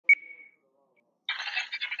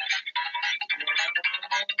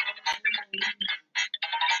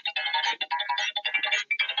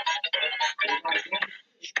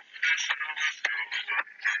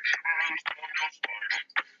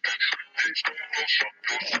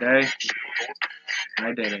Today,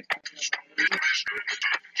 I did it.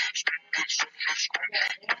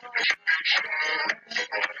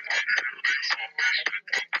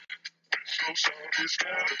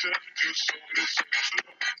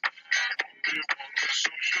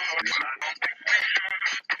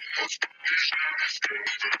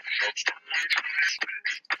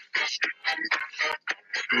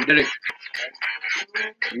 We did it.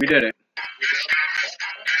 We did it.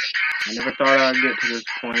 I never thought I'd get to this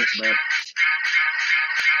point, but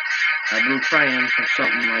I've been praying for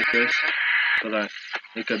something like this so that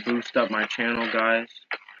it could boost up my channel, guys.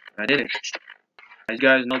 I did it. As you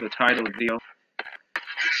guys know, the title of the video,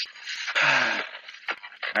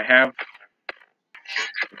 I have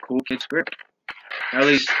the COOlkidd script. At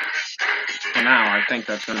least for now, I think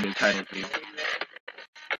that's going to be the title of the video.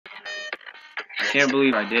 I can't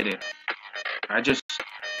believe I did it. I just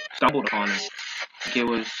stumbled upon it. Like it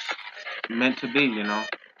was meant to be, you know.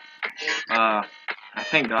 I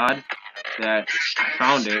thank God that I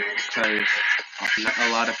found it, because a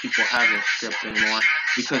lot of people have this script anymore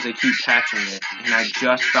because they keep patching it, and I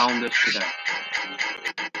just found this today.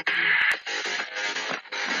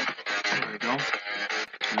 There we go.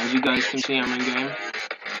 And as you guys can see, I'm in game.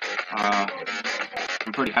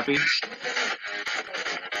 I'm pretty happy.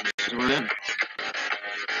 So we're in.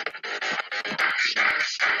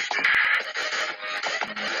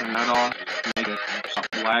 Turn that off, make it stop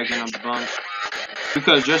lagging a bunch.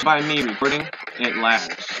 Because just by me recording, it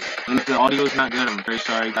lags. And if the audio is not good, I'm very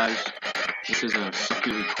sorry, guys. This is a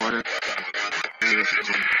sucky recorder.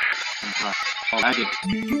 Lagging.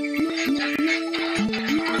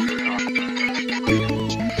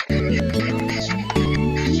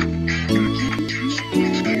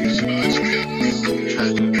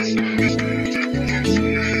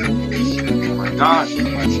 Oh my gosh.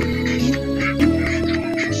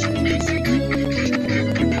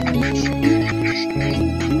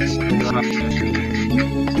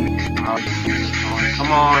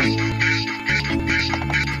 Come on.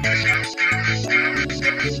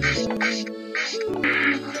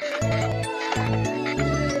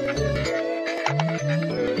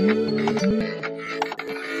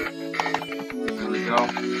 There we go.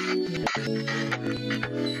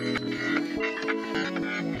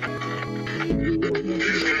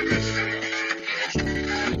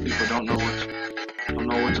 These people don't know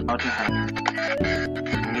what's about to happen.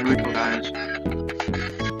 And here we go, guys.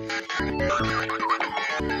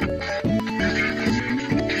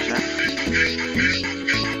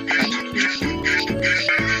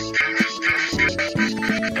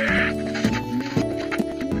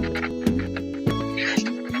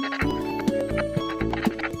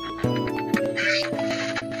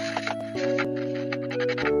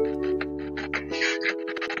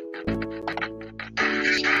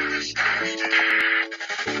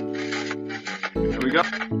 There we go.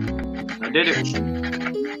 I did it.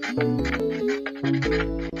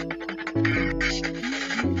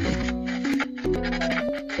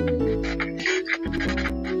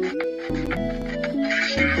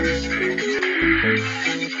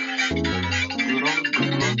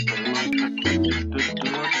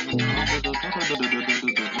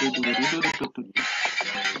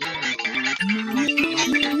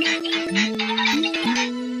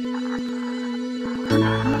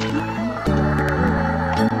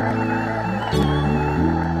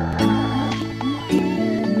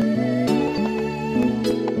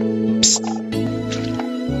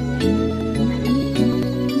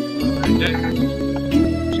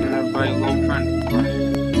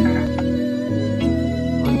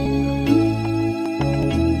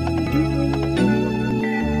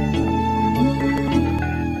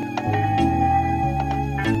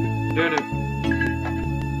 Did it.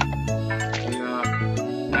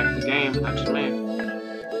 Back the game, that's me.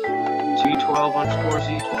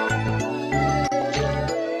 T12_Z12.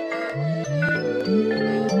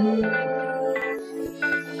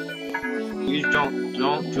 Please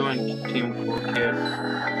don't join Team COOlkidd.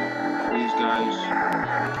 Please, guys.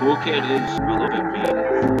 COOlkidd is a little bit mean.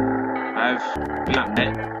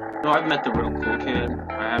 I've met the real COOlkidd.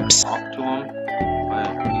 I haven't talked to him, but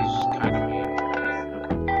he's kind of mean.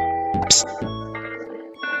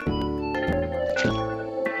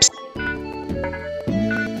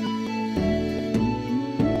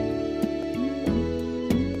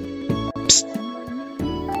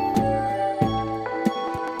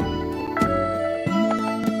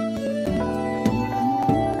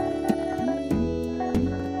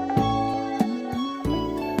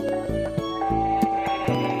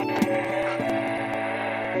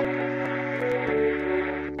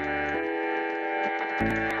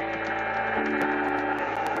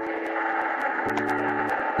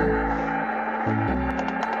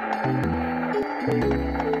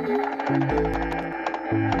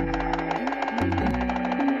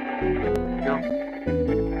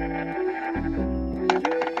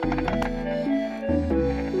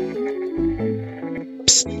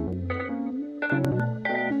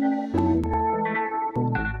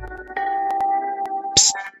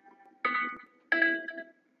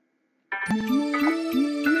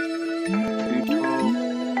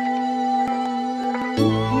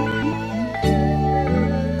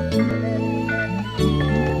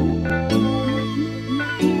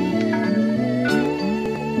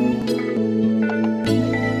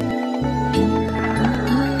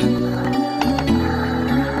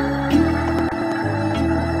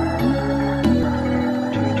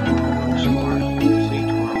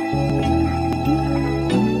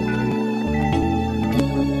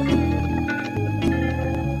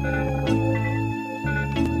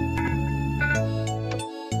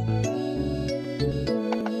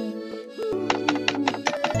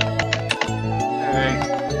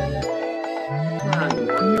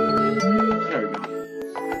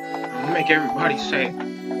 Everybody say it.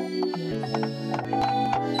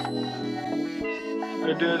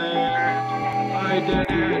 I did it. I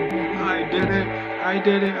did it. I did it. I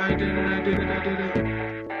did it. I did it. I did it. I did it.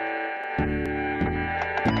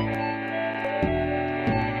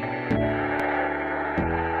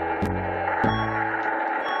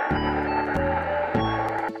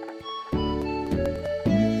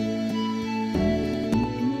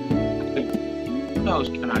 What else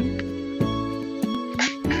can I do?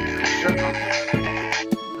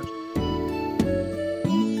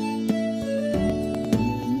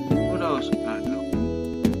 What else can I do?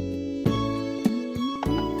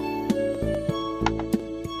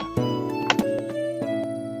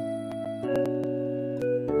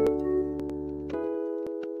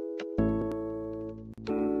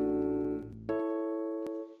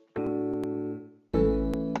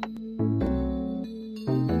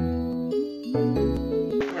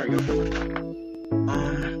 There we go.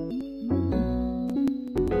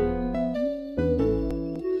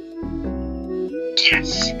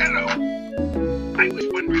 Yes, hello. I was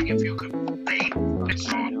wondering if you could play the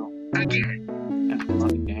song again. And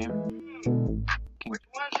another game.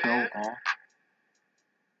 Can kill all.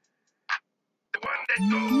 The one that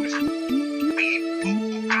goes beep boop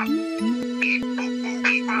boop up, beep boop boop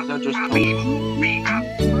beep up, Is that just beep boop beep up,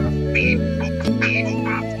 beep boop boop beep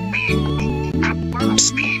up, beep boop boop up,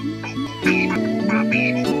 beep boop boop beep up,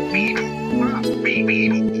 beep boop beep up, beep beep boop up, beep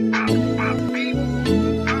boop up, beep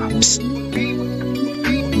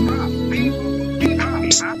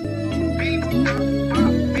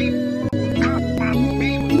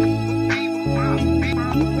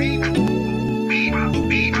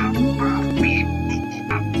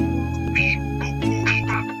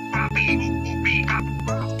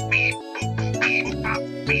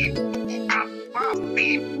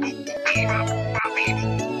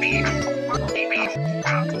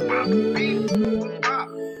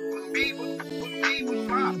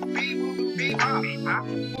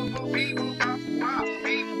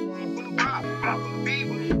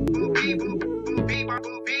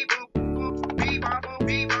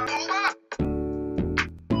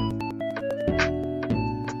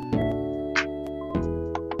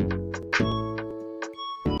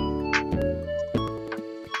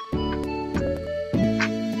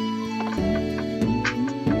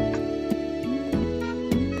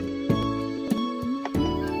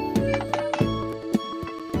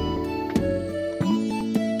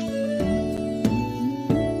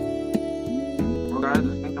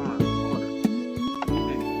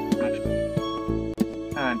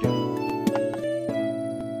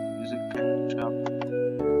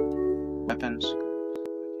Weapons.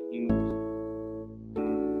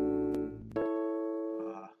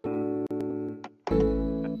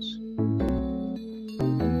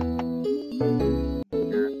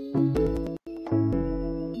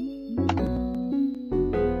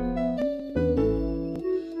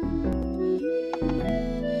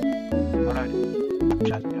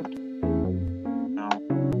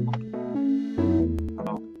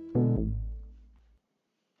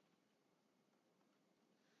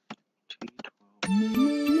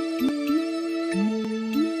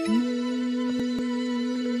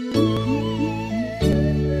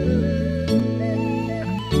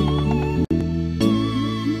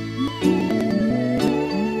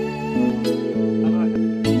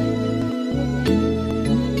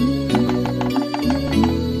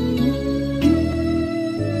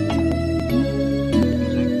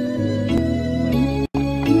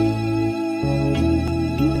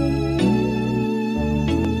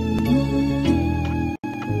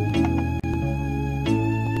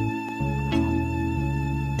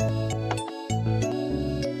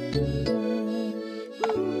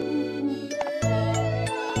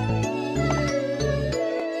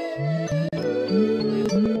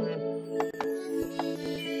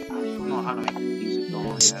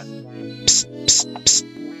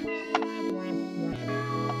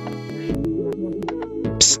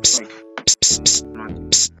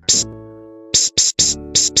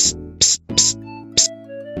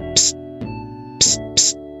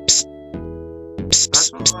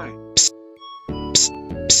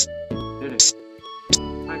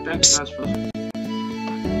 guys for